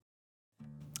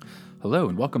Hello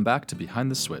and welcome back to Behind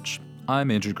the Switch.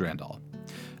 I'm Andrew Grandall.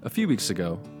 A few weeks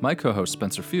ago, my co-host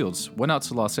Spencer Fields went out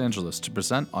to Los Angeles to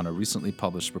present on a recently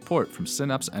published report from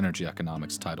Synapse Energy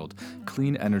Economics titled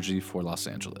Clean Energy for Los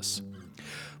Angeles.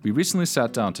 We recently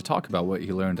sat down to talk about what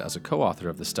he learned as a co-author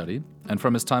of the study and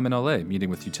from his time in LA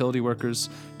meeting with utility workers,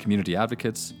 community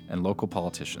advocates, and local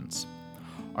politicians.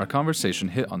 Our conversation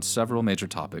hit on several major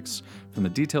topics, from the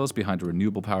details behind a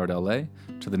renewable-powered LA,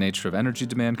 to the nature of energy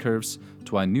demand curves,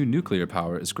 to why new nuclear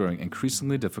power is growing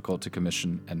increasingly difficult to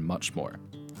commission, and much more.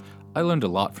 I learned a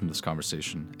lot from this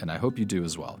conversation, and I hope you do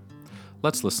as well.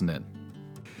 Let's listen in.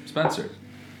 Spencer,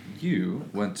 you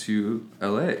went to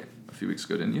LA a few weeks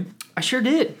ago, didn't you? I sure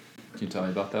did. Can you tell me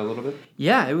about that a little bit?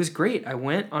 Yeah, it was great. I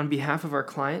went on behalf of our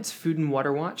clients, Food and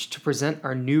Water Watch, to present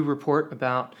our new report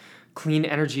about clean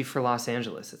energy for Los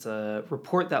Angeles. It's a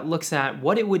report that looks at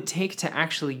what it would take to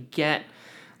actually get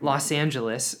Los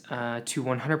Angeles to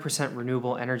 100%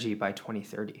 renewable energy by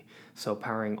 2030. So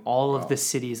powering all of the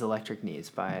city's electric needs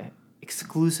by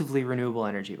exclusively renewable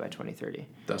energy by 2030.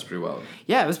 That's pretty wild.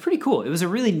 Yeah, it was pretty cool. It was a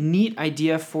really neat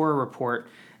idea for a report,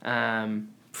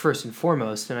 first and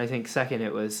foremost, and I think second,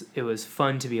 it was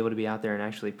fun to be able to be out there and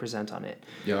actually present on it.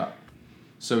 Yeah.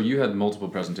 So you had multiple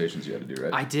presentations you had to do,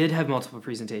 right? I did have multiple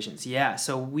presentations, yeah.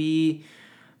 So we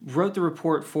wrote the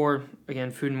report for, again,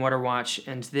 Food and Water Watch,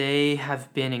 and they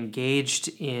have been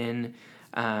engaged in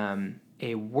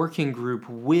a working group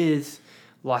with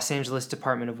Los Angeles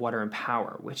Department of Water and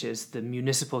Power, which is the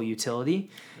municipal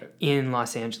utility in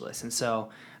Los Angeles. And so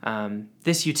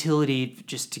this utility,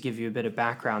 just to give you a bit of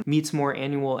background, meets more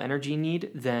annual energy need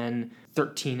than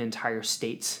 13 entire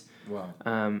states. Wow.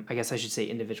 I guess I should say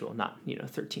individual, not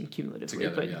 13 cumulatively,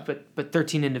 Together, but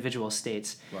 13 individual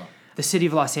states. Wow. The city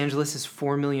of Los Angeles is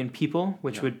 4 million people,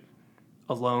 which would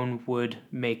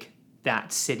make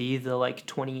that city the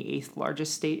 28th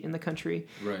largest state in the country.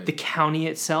 Right. The county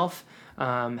itself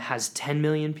has 10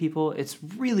 million people. It's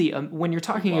really when you're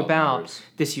talking about numbers.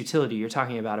 This utility, you're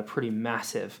talking about a pretty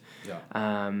massive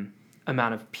amount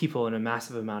of people and a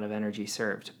massive amount of energy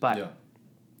served. But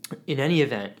in any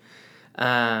event.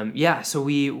 So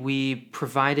we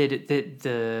provided that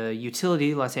the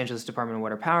utility, Los Angeles Department of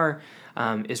Water Power,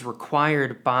 is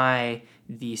required by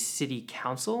the city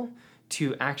council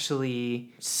to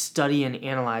actually study and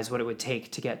analyze what it would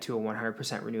take to get to a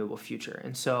 100% renewable future.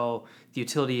 And so the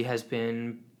utility has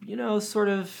been, sort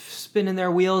of spinning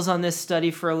their wheels on this study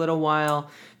for a little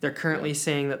while. They're currently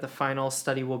saying that the final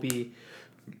study will be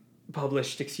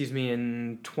published,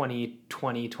 in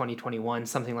 2020, 2021,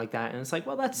 something like that. And it's like,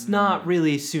 well, that's not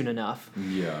really soon enough.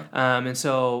 Yeah. And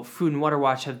so Food and Water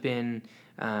Watch have been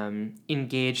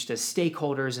engaged as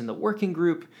stakeholders in the working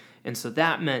group. And so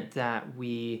that meant that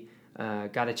we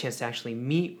got a chance to actually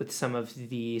meet with some of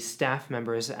the staff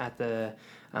members at the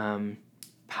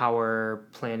power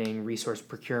planning resource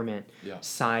procurement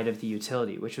side of the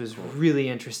utility, which was really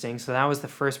interesting. So that was the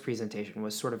first presentation,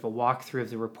 was sort of a walkthrough of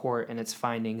the report and its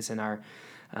findings and our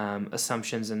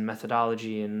assumptions and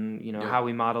methodology and how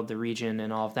we modeled the region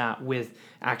and all of that with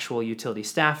actual utility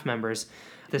staff members.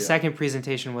 The second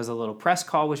presentation was a little press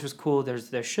call, which was cool.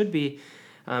 There should be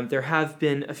there have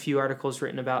been a few articles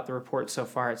written about the report so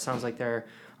far. It sounds like there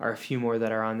are a few more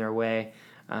that are on their way.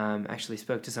 Actually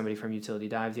spoke to somebody from Utility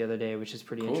Dive the other day, which is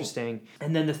pretty interesting.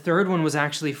 And then the third one was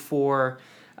actually for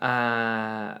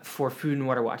Food and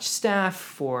Water Watch staff,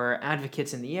 for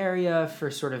advocates in the area,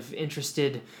 for sort of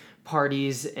interested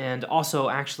parties, and also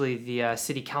actually the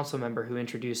city council member who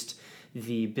introduced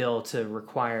the bill to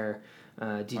require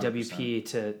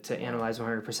DWP to analyze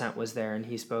 100% was there, and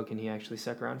he spoke, and he actually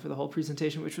stuck around for the whole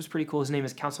presentation, which was pretty cool. His name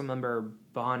is Councilmember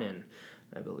Bonin,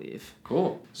 I believe.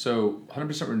 Cool. So 100%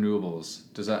 renewables,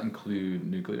 does that include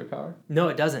nuclear power? No,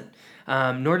 it doesn't.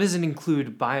 Nor does it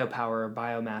include biopower or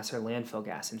biomass or landfill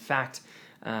gas. In fact,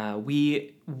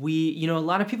 we a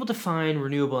lot of people define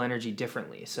renewable energy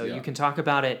differently. So you can talk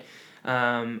about it.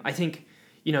 I think,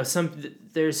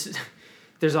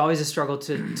 there's always a struggle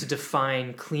to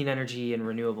define clean energy and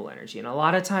renewable energy. And a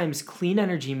lot of times clean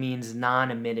energy means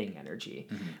non-emitting energy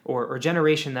or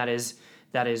generation that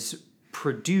is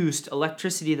produced,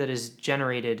 electricity that is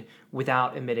generated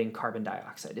without emitting carbon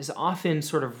dioxide is often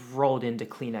sort of rolled into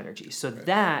clean energy. So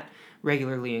that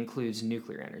regularly includes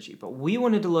nuclear energy. But we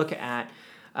wanted to look at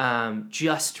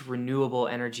just renewable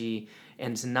energy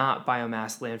and not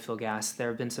biomass, landfill gas. There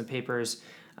have been some papers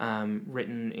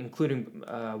written, including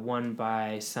one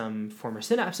by some former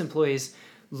Synapse employees,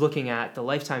 looking at the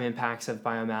lifetime impacts of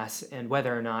biomass and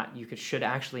whether or not you should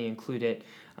actually include it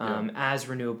as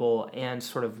renewable, and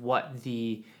sort of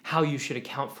how you should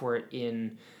account for it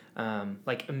in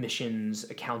like emissions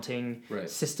accounting Right.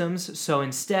 systems. So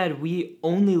instead, we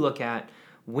only look at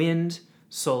wind,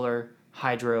 solar,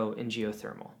 hydro, and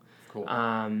geothermal. Cool.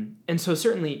 And so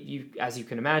certainly, as you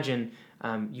can imagine,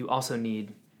 you also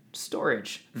need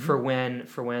storage for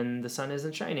when the sun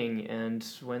isn't shining and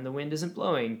when the wind isn't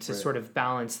blowing to sort of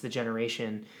balance the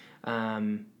generation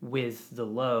with the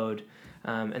load.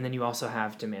 And then you also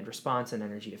have demand response and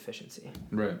energy efficiency.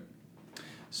 Right.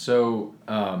 So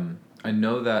I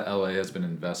know that LA has been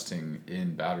investing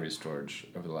in battery storage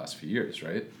over the last few years,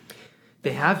 right?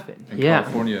 They have been. And Yeah.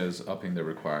 California is upping their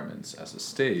requirements as a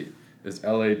state. Is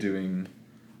LA doing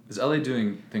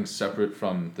things separate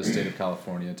from the state of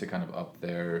California to kind of up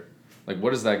their, like,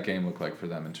 what does that game look like for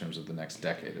them in terms of the next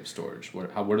decade of storage?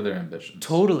 What are their ambitions?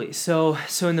 Totally. So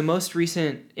in the most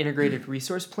recent integrated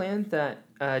resource plan that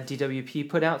DWP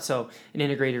put out, so an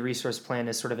integrated resource plan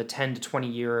is sort of a 10 to 20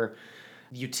 year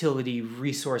utility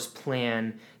resource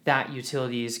plan that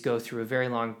utilities go through a very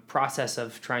long process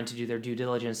of trying to do their due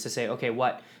diligence to say, okay,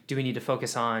 what do we need to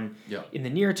focus on in the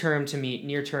near term to meet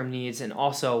near-term needs, and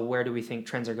also where do we think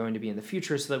trends are going to be in the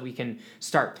future so that we can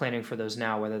start planning for those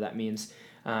now, whether that means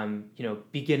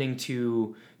beginning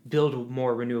to build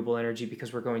more renewable energy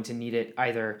because we're going to need it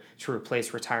either to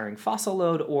replace retiring fossil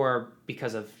load or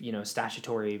because of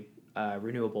statutory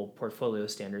renewable portfolio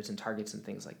standards and targets and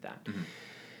things like that. Mm-hmm.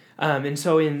 And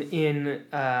so in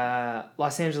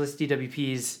Los Angeles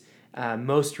DWP's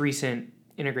most recent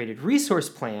integrated resource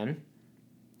plan,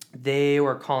 they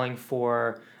were calling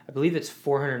for, I believe it's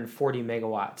 440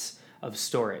 megawatts of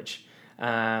storage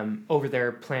over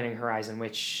their planning horizon,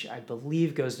 which I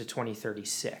believe goes to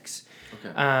 2036.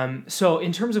 Okay. So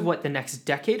in terms of what the next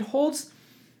decade holds,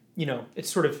 it's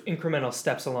sort of incremental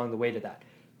steps along the way to that.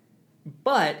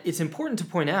 But it's important to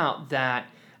point out that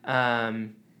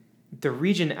the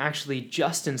region actually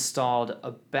just installed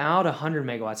about 100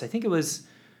 megawatts. I think it was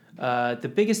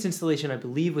the biggest installation, I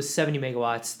believe, was 70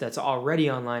 megawatts that's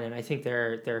already online, and I think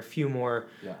there are a few more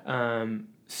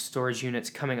storage units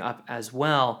coming up as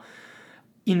well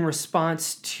in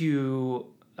response to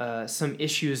some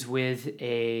issues with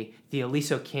the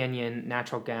Aliso Canyon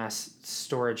natural gas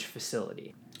storage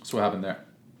facility. So what happened there?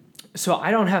 So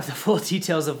I don't have the full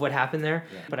details of what happened there,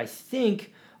 but I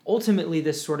think ultimately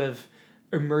this sort of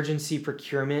emergency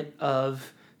procurement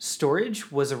of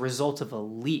storage was a result of a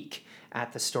leak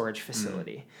at the storage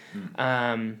facility,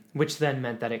 which then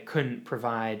meant that it couldn't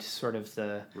provide sort of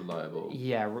the reliable.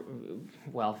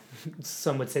 Well,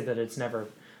 some would say that it's never,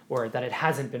 or that it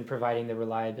hasn't been providing the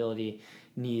reliability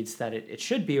needs that it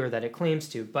should be or that it claims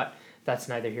to, but that's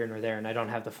neither here nor there, and I don't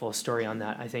have the full story on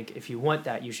that. I think if you want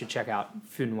that, you should check out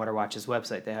Food and Water Watch's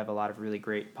website. They have a lot of really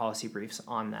great policy briefs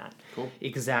on that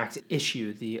exact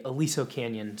issue, the Aliso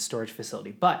Canyon storage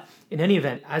facility. But in any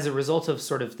event, as a result of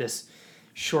sort of this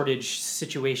shortage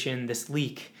situation, this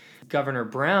leak, Governor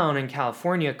Brown in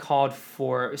California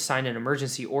signed an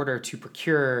emergency order to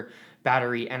procure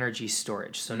battery energy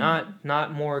storage. So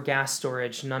not more gas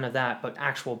storage, none of that, but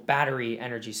actual battery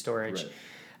energy storage.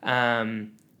 Right.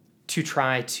 To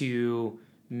try to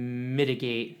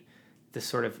mitigate the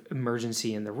sort of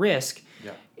emergency and the risk.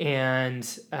 Yeah.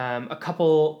 And a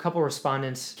couple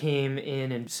respondents came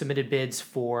in and submitted bids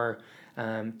for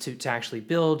to actually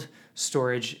build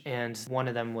storage, and one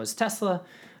of them was Tesla,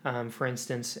 for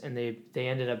instance, and they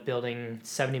ended up building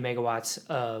 70 megawatts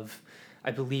of,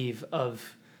 I believe,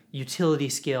 of utility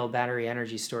scale battery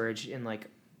energy storage in like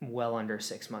well under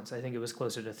 6 months. I think it was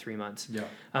closer to 3 months.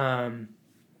 Yeah.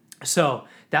 So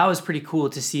that was pretty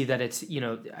cool to see that it's,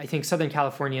 I think Southern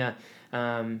California,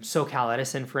 SoCal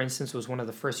Edison, for instance, was one of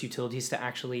the first utilities to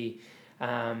actually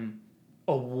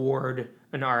award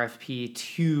an RFP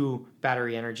to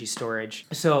battery energy storage.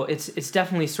 So it's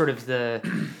definitely sort of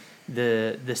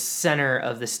the center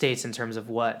of the states in terms of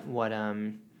what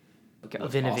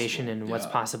of innovation possible. And what's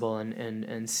possible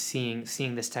and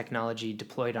seeing this technology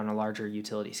deployed on a larger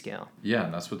utility scale. Yeah,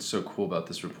 and that's what's so cool about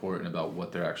this report and about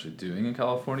what they're actually doing in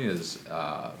California is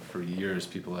for years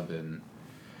people have been,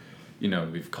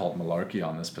 we've called malarkey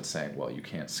on this, but saying, well, you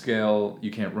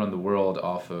can't run the world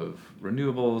off of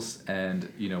renewables,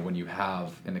 and when you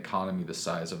have an economy the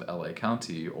size of LA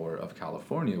County or of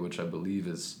California, which I believe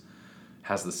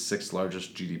has the 6th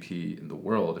largest GDP in the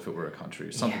world if it were a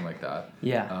country, something like that.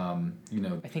 Yeah.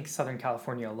 I think Southern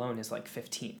California alone is like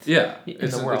 15th. Yeah. In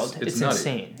the world. It's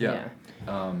insane. Yeah.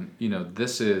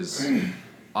 This is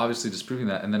obviously disproving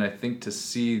that, and then I think to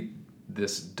see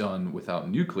this done without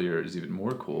nuclear is even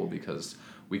more cool because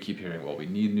we keep hearing, well, we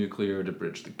need nuclear to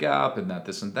bridge the gap and that,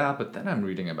 this and that, but then I'm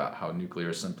reading about how new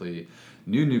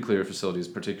nuclear facilities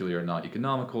particularly are not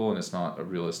economical and it's not a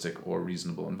realistic or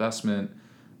reasonable investment.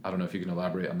 I don't know if you can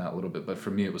elaborate on that a little bit, but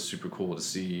for me it was super cool to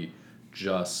see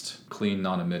just clean,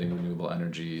 non-emitting renewable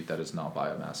energy that is not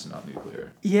biomass and not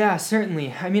nuclear. Yeah,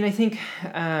 certainly. I mean, I think,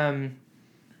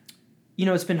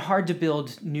 it's been hard to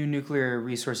build new nuclear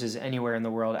resources anywhere in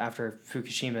the world after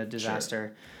Fukushima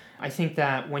disaster. Sure. I think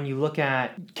that when you look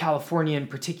at California in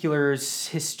particular's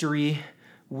history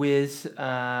with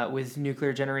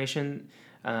nuclear generation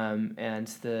and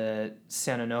the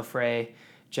San Onofre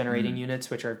generating units,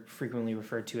 which are frequently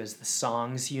referred to as the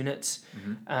SONGS units,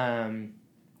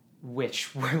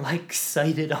 which were like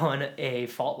sited on a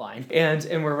fault line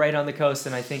and were right on the coast.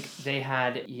 And I think they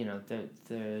had,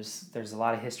 there's a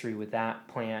lot of history with that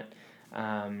plant.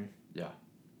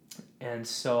 And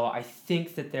so I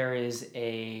think that there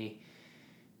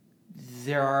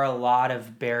are a lot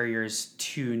of barriers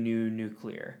to new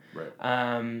nuclear.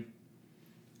 Right.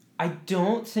 I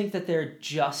don't think that they're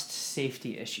just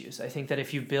safety issues. I think that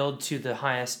if you build to the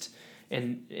highest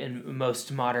and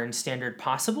most modern standard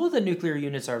possible, the nuclear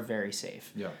units are very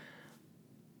safe. Yeah.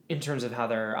 In terms of how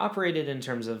they're operated, in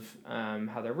terms of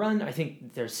how they're run, I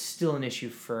think there's still an issue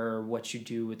for what you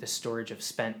do with the storage of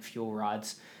spent fuel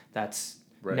rods. That's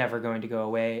never going to go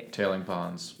away. Tailing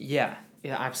ponds. Yeah,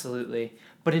 absolutely.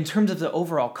 But in terms of the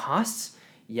overall costs,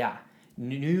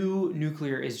 new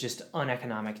nuclear is just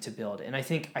uneconomic to build. And I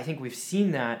think we've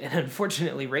seen that, and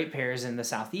unfortunately ratepayers in the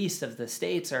southeast of the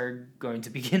states are going to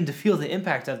begin to feel the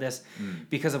impact of this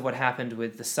because of what happened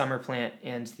with the Summer plant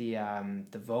and the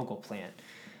Vogtle plant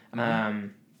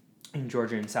in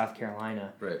Georgia and South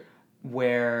Carolina. Right.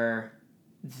 Where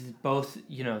both,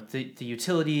 the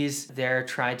utilities there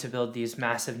tried to build these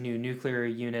massive new nuclear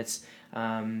units.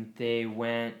 They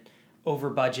went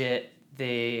over budget.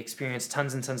 They experienced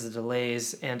tons and tons of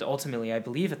delays, and ultimately, I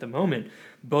believe at the moment,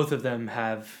 both of them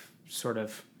have sort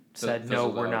of said, no,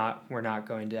 we're not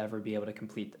going to ever be able to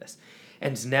complete this.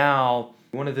 And now,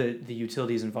 one of the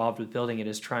utilities involved with building it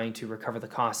is trying to recover the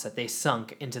costs that they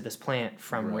sunk into this plant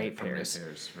from ratepayers.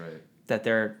 Right. That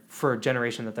they're, for a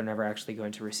generation that they're never actually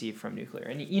going to receive from nuclear.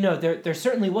 And, there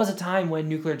certainly was a time when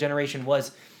nuclear generation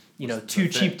was, too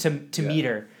cheap to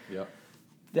meter. Yeah.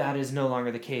 That is no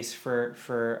longer the case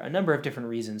for a number of different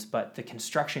reasons, but the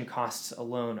construction costs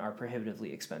alone are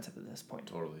prohibitively expensive at this point.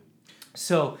 Totally.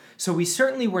 So we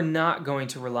certainly were not going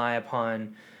to rely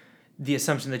upon the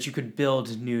assumption that you could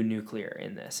build new nuclear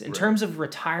in this. In terms of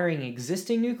retiring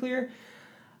existing nuclear,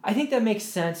 I think that makes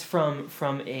sense from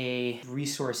a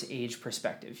resource age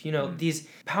perspective. These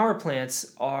power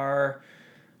plants are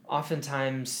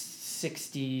oftentimes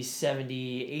 60,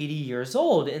 70, 80 years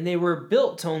old, and they were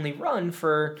built to only run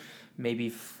for maybe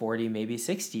 40, maybe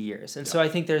 60 years. And so I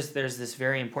think there's this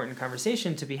very important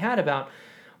conversation to be had about,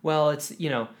 well, it's,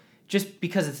 just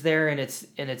because it's there and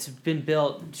it's been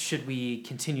built, should we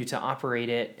continue to operate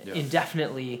it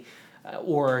indefinitely?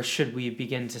 Or should we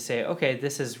begin to say, okay,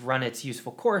 this has run its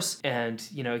useful course and,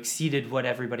 exceeded what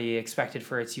everybody expected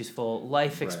for its useful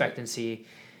life expectancy.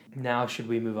 Now should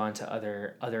we move on to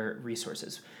other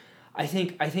resources? I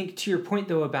think to your point,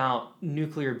 though, about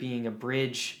nuclear being a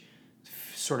bridge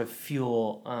sort of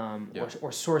fuel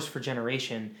or source for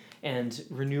generation and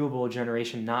renewable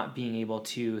generation not being able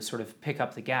to sort of pick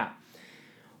up the gap.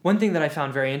 One thing that I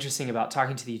found very interesting about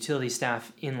talking to the utility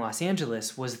staff in Los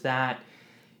Angeles was that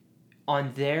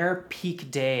on their peak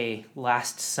day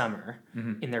last summer,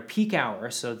 in their peak hour,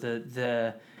 so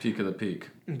the peak of the peak.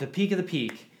 The peak of the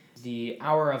peak, the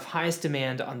hour of highest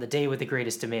demand on the day with the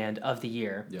greatest demand of the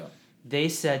year, they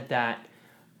said that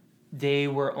they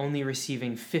were only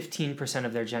receiving 15%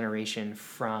 of their generation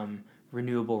from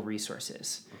renewable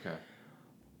resources. Okay.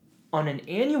 On an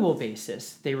annual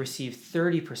basis, they receive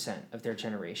 30% of their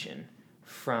generation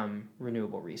from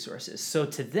renewable resources. So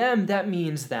to them, that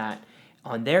means that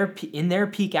in their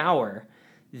peak hour,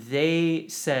 they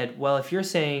said, well, if you're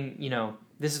saying,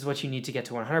 this is what you need to get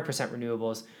to 100%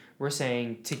 renewables, we're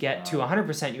saying to get to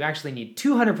 100%, you actually need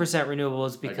 200%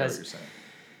 renewables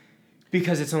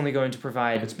because it's only going to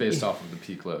provide... It's based off of the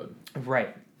peak load.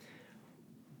 Right.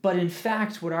 But in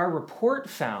fact, what our report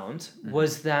found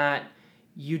was that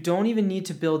you don't even need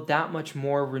to build that much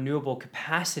more renewable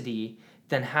capacity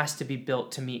than has to be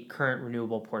built to meet current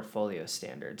renewable portfolio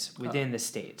standards within the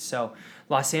state. So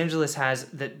Los Angeles has,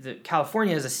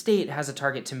 California as a state has a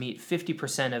target to meet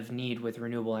 50% of need with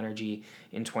renewable energy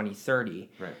in 2030.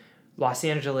 Right. Los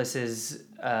Angeles is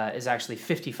actually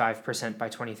 55% by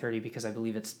 2030 because I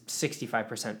believe it's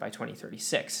 65% by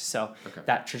 2036. So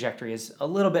that trajectory is a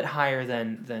little bit higher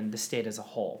than the state as a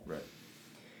whole. Right.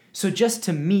 So just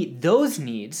to meet those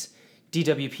needs,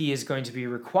 DWP is going to be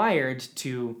required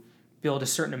to build a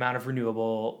certain amount of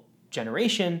renewable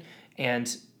generation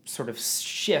and sort of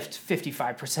shift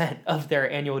 55% of their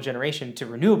annual generation to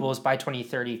renewables by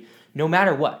 2030, no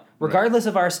matter what. Regardless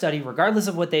of our study, regardless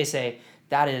of what they say,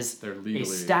 that is a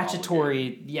statutory,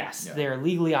 obligated. Yes, yeah. They're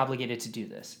legally obligated to do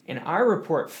this. And our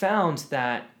report found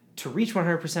that to reach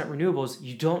 100% renewables,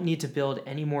 you don't need to build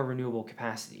any more renewable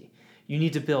capacity. You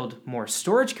need to build more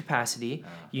storage capacity.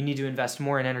 You need to invest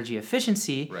more in energy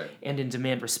efficiency and in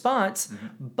demand response.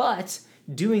 Mm-hmm. But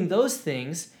doing those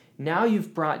things, now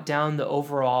you've brought down the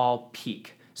overall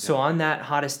peak. So on that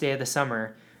hottest day of the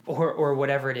summer, or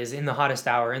whatever it is, in the hottest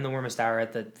hour, in the warmest hour,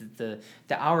 at the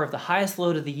hour of the highest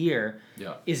load of the year,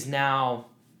 is now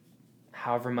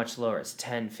however much lower. It's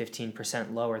 10,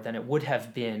 15% lower than it would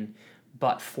have been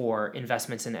but for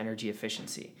investments in energy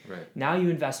efficiency. Right. Now you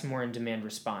invest more in demand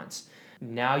response.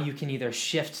 Now you can either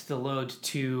shift the load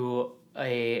to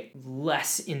a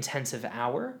less intensive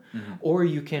hour, or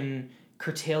you can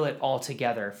curtail it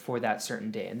altogether for that certain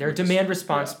day. And there are demand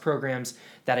response programs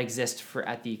that exist for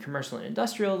at the commercial and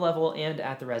industrial level and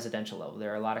at the residential level.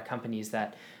 There are a lot of companies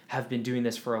that have been doing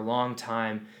this for a long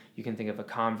time. You can think of a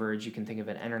Converge, you can think of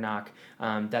an Enernoc,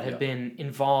 that have been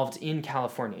involved in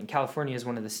California. And California is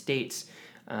one of the states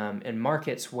and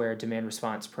markets where demand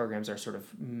response programs are sort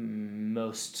of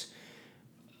most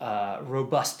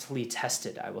robustly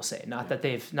tested, I will say. Not that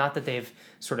they've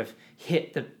sort of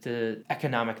hit the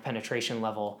economic penetration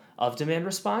level of demand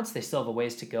response. They still have a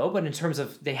ways to go, but in terms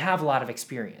of they have a lot of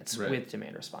experience with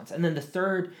demand response. And then the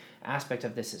third aspect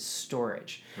of this is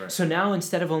storage. Right. So now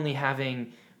instead of only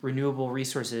having renewable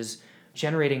resources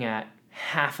generating at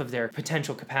half of their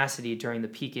potential capacity during the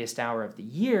peakiest hour of the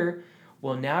year,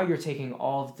 well, now you're taking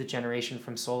all of the generation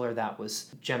from solar that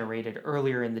was generated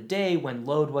earlier in the day when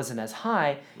load wasn't as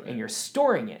high, and you're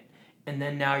storing it. And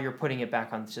then now you're putting it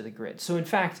back onto the grid. So in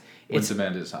fact, when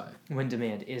demand is high. When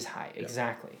demand is high,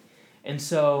 exactly. And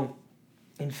so,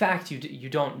 in fact, you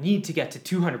don't need to get to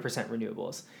 200%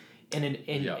 renewables. And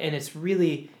it's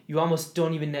really, you almost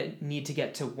don't even need to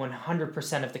get to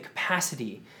 100% of the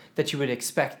capacity that you would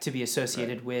expect to be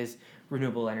associated with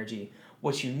renewable energy.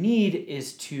 What you need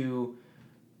is to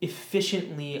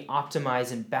efficiently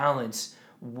optimize and balance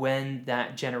when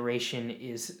that generation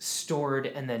is stored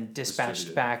and then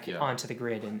dispatched back onto the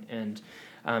grid. And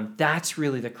that's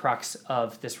really the crux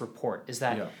of this report, is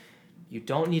that you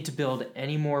don't need to build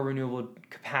any more renewable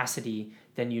capacity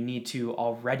than you need to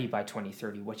already by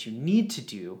 2030. What you need to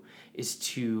do is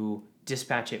to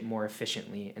dispatch it more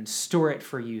efficiently and store it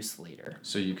for use later.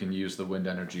 So you can use the wind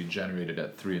energy generated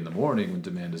at 3 a.m. when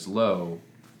demand is low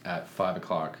at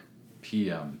 5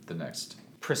 p.m. the next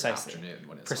afternoon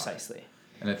when it's high.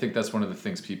 And I think that's one of the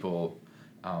things people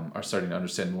are starting to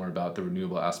understand more about the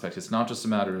renewable aspect. It's not just a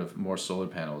matter of more solar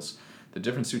panels. The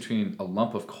difference between a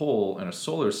lump of coal and a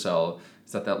solar cell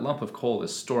is that lump of coal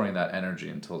is storing that energy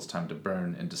until it's time to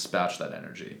burn and dispatch that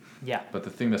energy. Yeah. But the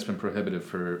thing that's been prohibitive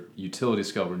for utility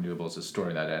scale renewables is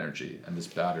storing that energy, and this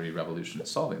battery revolution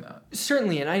is solving that.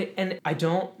 Certainly, and I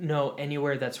don't know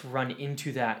anywhere that's run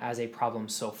into that as a problem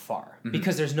so far,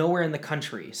 because there's nowhere in the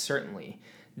country, certainly,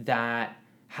 that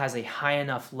has a high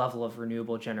enough level of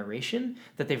renewable generation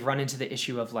that they've run into the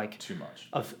issue of like too much.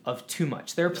 Of too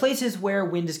much. There are places where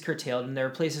wind is curtailed and there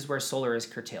are places where solar is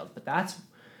curtailed, but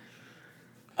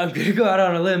I'm going to go out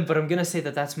on a limb, but I'm going to say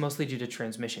that that's mostly due to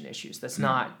transmission issues. That's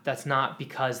not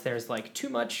because there's like too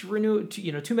many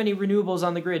renewables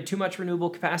on the grid, too much renewable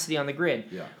capacity on the grid.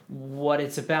 Yeah. What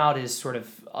it's about is sort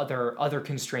of other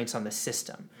constraints on the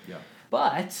system. Yeah.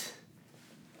 But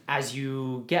as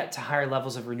you get to higher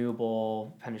levels of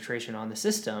renewable penetration on the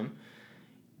system,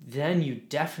 then you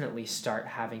definitely start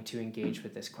having to engage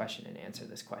with this question and answer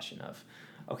this question of,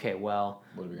 okay, well,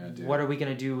 what are we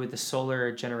going to do with the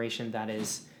solar generation that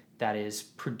is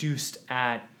produced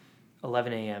at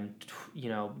 11 a.m.,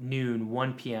 noon,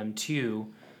 1 p.m.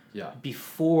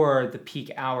 before the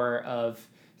peak hour of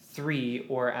 3,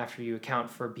 or after you account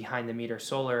for behind the meter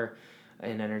solar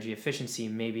and energy efficiency,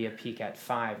 maybe a peak at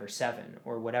 5 or 7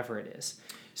 or whatever it is.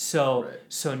 So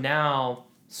now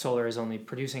solar is only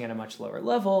producing at a much lower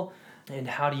level, and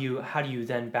how do you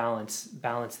then balance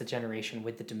the generation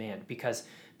with the demand? Because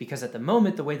at the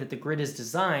moment, the way that the grid is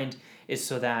designed is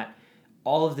so that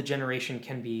all of the generating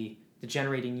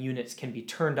units can be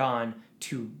turned on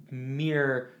to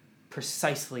mirror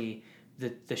precisely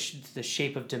the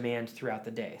shape of demand throughout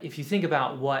the day. If you think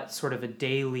about what sort of a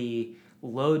daily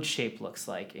load shape looks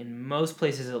like, in most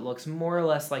places it looks more or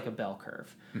less like a bell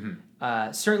curve.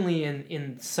 Certainly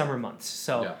in summer months.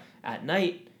 So at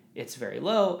night, it's very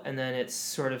low, and then it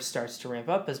sort of starts to ramp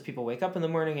up as people wake up in the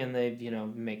morning and they,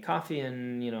 make coffee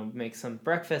and, make some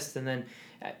breakfast, and then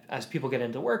as people get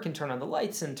into work and turn on the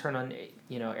lights and turn on,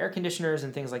 air conditioners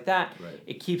and things like that,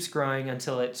 it keeps growing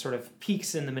until it sort of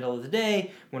peaks in the middle of the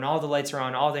day when all the lights are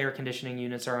on, all the air conditioning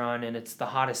units are on, and it's the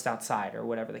hottest outside or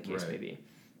whatever the case may be.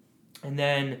 And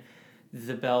then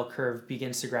the bell curve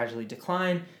begins to gradually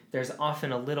decline. There's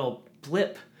often a little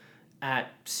blip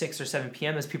at 6 or 7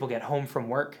 p.m. as people get home from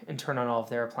work and turn on all of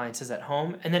their appliances at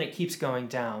home, and then it keeps going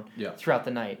down throughout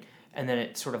the night, and then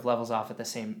it sort of levels off at the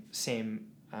same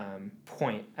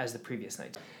point as the previous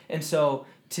night. And so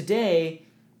today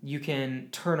you can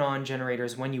turn on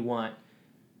generators when you want,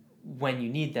 when you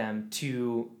need them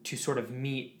to sort of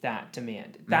meet that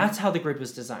demand. That's how the grid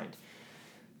was designed.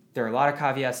 There are a lot of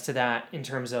caveats to that in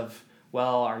terms of,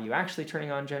 well, are you actually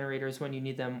turning on generators when you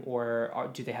need them, or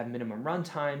do they have minimum run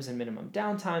times and minimum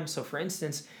downtime? So, for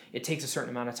instance, it takes a certain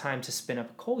amount of time to spin up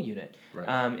a coal unit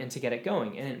and to get it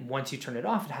going. And once you turn it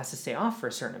off, it has to stay off for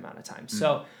a certain amount of time.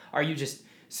 So are you just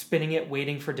spinning it,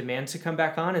 waiting for demand to come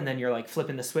back on, and then you're like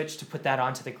flipping the switch to put that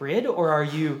onto the grid? Or are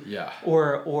you,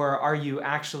 or are you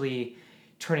actually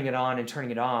turning it on and turning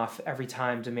it off every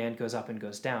time demand goes up and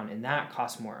goes down? And that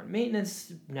costs more on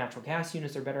maintenance. Natural gas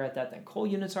units are better at that than coal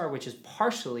units are, which is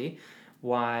partially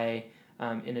why,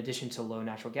 in addition to low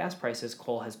natural gas prices,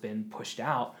 coal has been pushed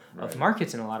out of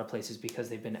markets in a lot of places because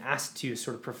they've been asked to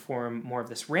sort of perform more of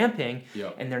this ramping,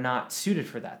 and they're not suited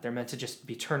for that. They're meant to just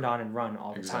be turned on and run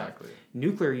all the time.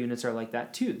 Nuclear units are like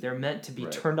that too. They're meant to be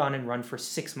turned on and run for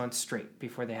 6 months straight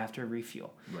before they have to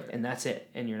refuel. And that's it.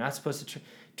 And you're not supposed to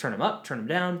turn them up, turn them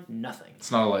down, nothing. It's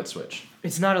not a light switch.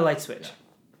 It's not a light switch.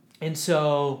 And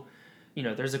so,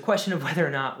 there's a question of whether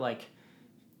or not, like,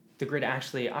 the grid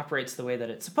actually operates the way that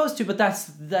it's supposed to, but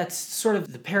that's sort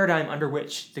of the paradigm under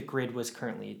which the grid was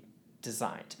currently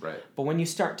designed. But when you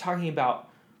start talking about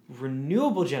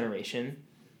renewable generation,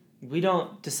 we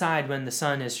don't decide when the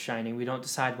sun is shining, we don't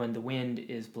decide when the wind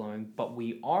is blowing, but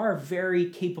we are very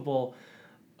capable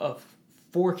of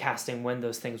forecasting when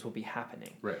those things will be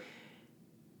happening.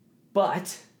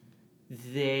 But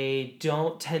they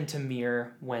don't tend to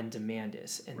mirror when demand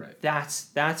is. And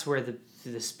that's where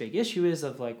this big issue is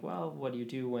of, like, well, what do you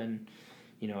do when,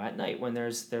 at night when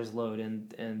there's load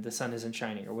and the sun isn't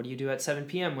shining? Or what do you do at 7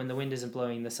 p.m. when the wind isn't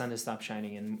blowing, the sun has stopped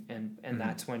shining, and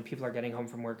that's when people are getting home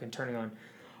from work and turning on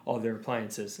all their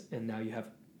appliances, and now you have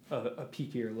a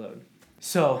peakier load.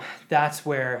 So that's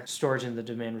where storage and the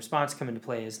demand response come into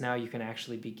play, is now you can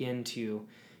actually begin to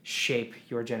shape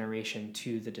your generation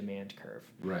to the demand curve.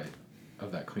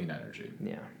 Of that clean energy.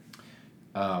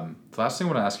 The last thing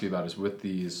I want to ask you about is with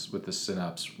the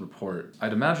Synapse report,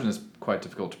 I'd imagine it's quite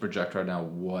difficult to project right now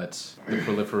what the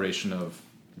proliferation of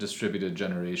distributed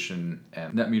generation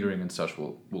and net metering and such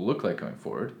will look like going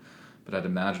forward, but I'd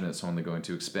imagine it's only going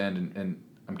to expand, and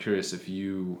I'm curious did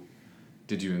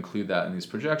you include that in these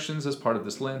projections as part of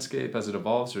this landscape as it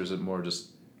evolves, or is it more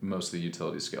just mostly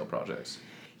utility scale projects?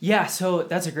 Yeah, so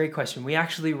that's a great question. We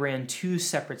actually ran 2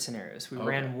 separate scenarios. We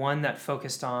ran one that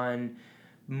focused on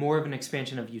more of an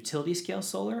expansion of utility scale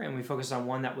solar, and we focused on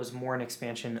one that was more an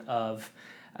expansion of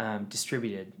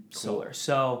distributed solar.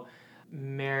 So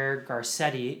Mayor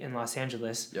Garcetti in Los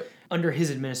Angeles, under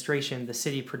his administration, the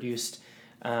city produced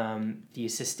the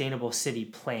Sustainable City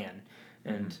Plan.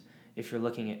 And if you're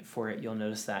looking for it, you'll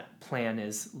notice that plan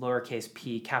is lowercase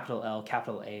p, capital L,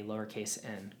 capital A, lowercase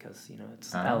n, because,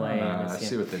 it's LA. And it's, I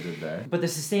see what they did there. But the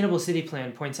Sustainable City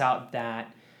Plan points out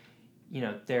that,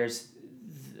 there's,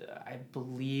 I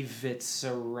believe it's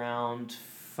around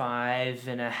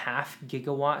 5.5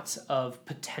 gigawatts of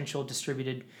potential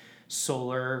distributed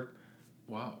solar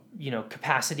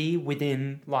capacity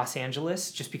within Los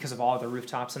Angeles, just because of all the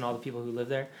rooftops and all the people who live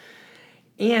there.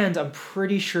 And I'm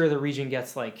pretty sure the region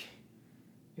gets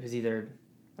it was either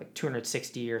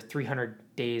 260 or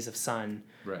 300 days of sun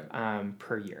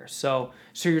per year. So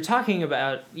you're talking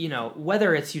about,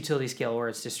 whether it's utility scale or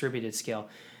it's distributed scale,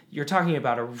 you're talking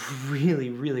about a really,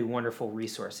 really wonderful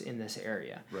resource in this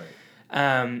area.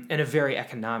 And a very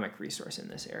economic resource in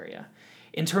this area.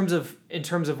 In terms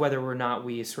of whether or not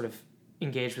we sort of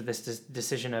engage with this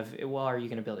decision of, well, are you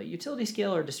going to build a utility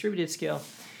scale or distributed scale?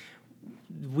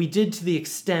 We did, to the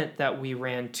extent that we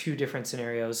ran 2 different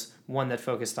scenarios, one that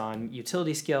focused on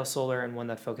utility scale solar and one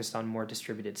that focused on more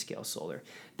distributed scale solar,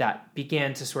 that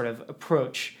began to sort of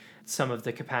approach some of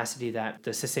the capacity that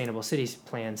the Sustainable Cities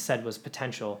Plan said was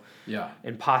potential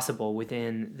and possible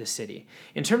within the city.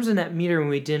 In terms of net metering,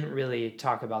 we didn't really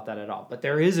talk about that at all, but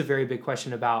there is a very big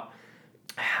question about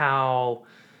how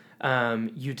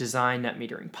you design net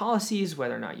metering policies,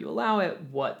 whether or not you allow it,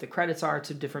 what the credits are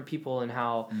to different people, and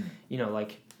how,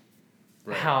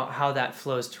 how that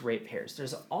flows to ratepayers.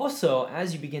 There's also,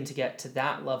 as you begin to get to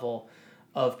that level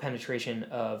of penetration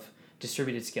of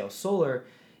distributed scale solar,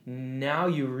 now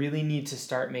you really need to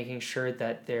start making sure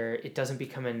that it doesn't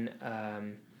become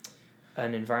an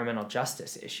environmental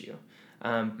justice issue,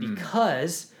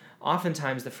 because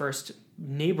oftentimes the first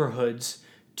neighborhoods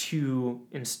to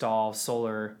install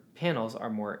solar panels are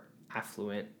more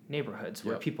affluent neighborhoods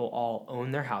where people all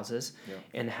own their houses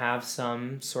and have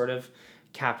some sort of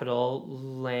capital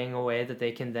laying away that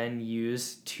they can then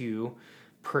use to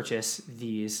purchase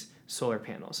these solar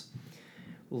panels.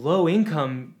 Low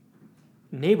income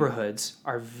neighborhoods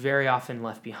are very often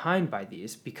left behind by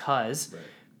these because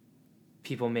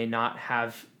people may not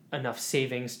have enough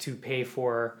savings to pay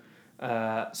for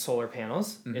solar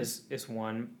panels is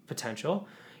one potential,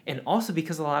 and also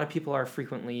because a lot of people are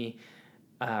frequently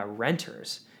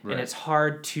renters, and it's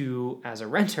hard to, as a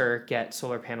renter, get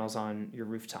solar panels on your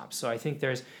rooftop. So I think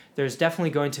there's definitely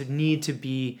going to need to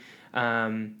be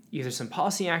either some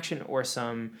policy action or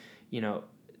some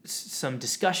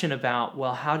discussion about,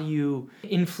 well, how do you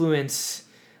influence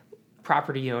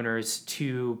property owners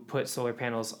to put solar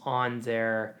panels on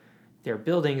their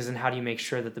buildings, and how do you make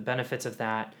sure that the benefits of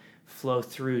that flow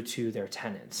through to their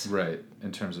tenants? Right,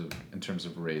 in terms of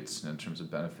rates and in terms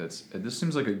of benefits. This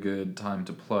seems like a good time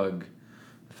to plug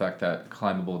the fact that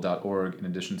Climbable.org, in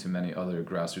addition to many other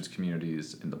grassroots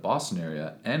communities in the Boston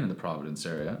area and in the Providence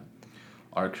area,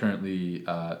 are currently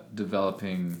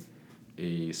developing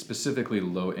a specifically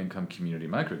low-income community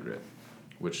microgrid,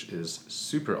 which is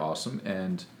super awesome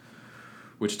and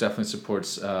which definitely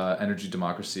supports energy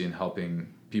democracy and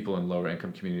helping people in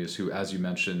lower-income communities who, as you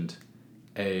mentioned,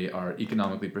 are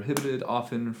economically prohibited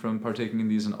often from partaking in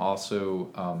these, and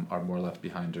also are more left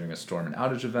behind during a storm and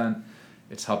outage event.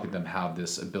 It's helping them have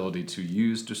this ability to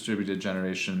use distributed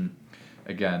generation,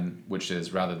 again, which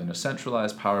is, rather than a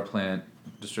centralized power plant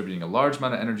distributing a large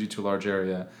amount of energy to a large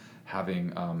area,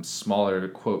 having smaller,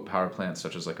 quote, power plants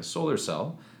such as like a solar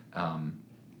cell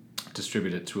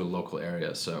distribute it to a local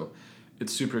area. So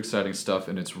it's super exciting stuff,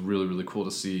 and it's really, really cool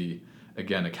to see,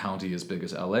 again, a county as big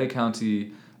as LA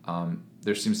County.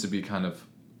 There seems to be kind of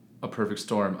a perfect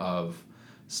storm of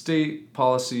state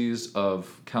policies,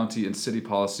 of county and city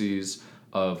policies,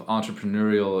 of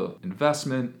entrepreneurial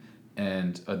investment,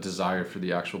 and a desire for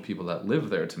the actual people that live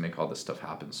there to make all this stuff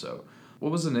happen. So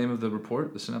what was the name of the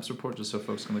report, the Synapse report, just so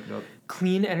folks can look it up?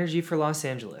 Clean Energy for Los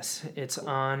Angeles. It is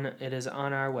on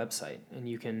our website, and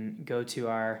you can go to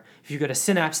if you go to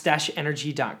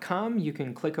synapse-energy.com, you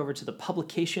can click over to the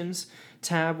publications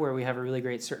tab where we have a really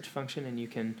great search function, and you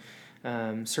can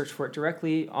search for it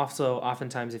directly. Also,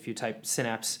 oftentimes if you type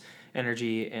Synapse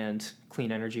Energy and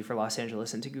Clean Energy for Los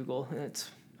Angeles into Google,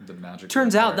 the magic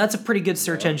turns out that's a pretty good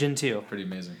search engine too. Pretty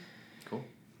amazing. Cool.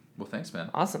 Well, thanks, man.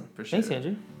 Awesome. Appreciate Thanks,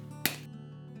 Andrew.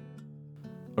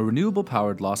 A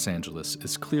renewable-powered Los Angeles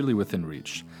is clearly within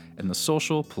reach, and the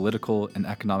social, political, and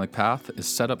economic path is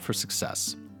set up for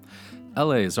success.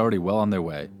 LA is already well on their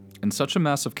way, and such a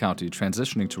massive county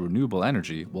transitioning to renewable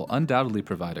energy will undoubtedly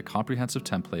provide a comprehensive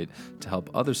template to help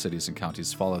other cities and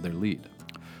counties follow their lead.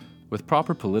 With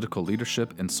proper political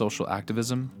leadership and social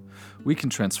activism, we can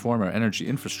transform our energy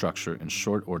infrastructure in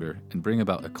short order and bring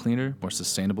about a cleaner, more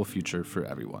sustainable future for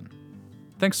everyone.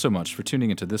 Thanks so much for tuning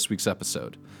into this week's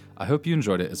episode. I hope you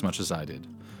enjoyed it as much as I did.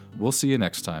 We'll see you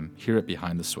next time here at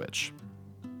Behind the Switch.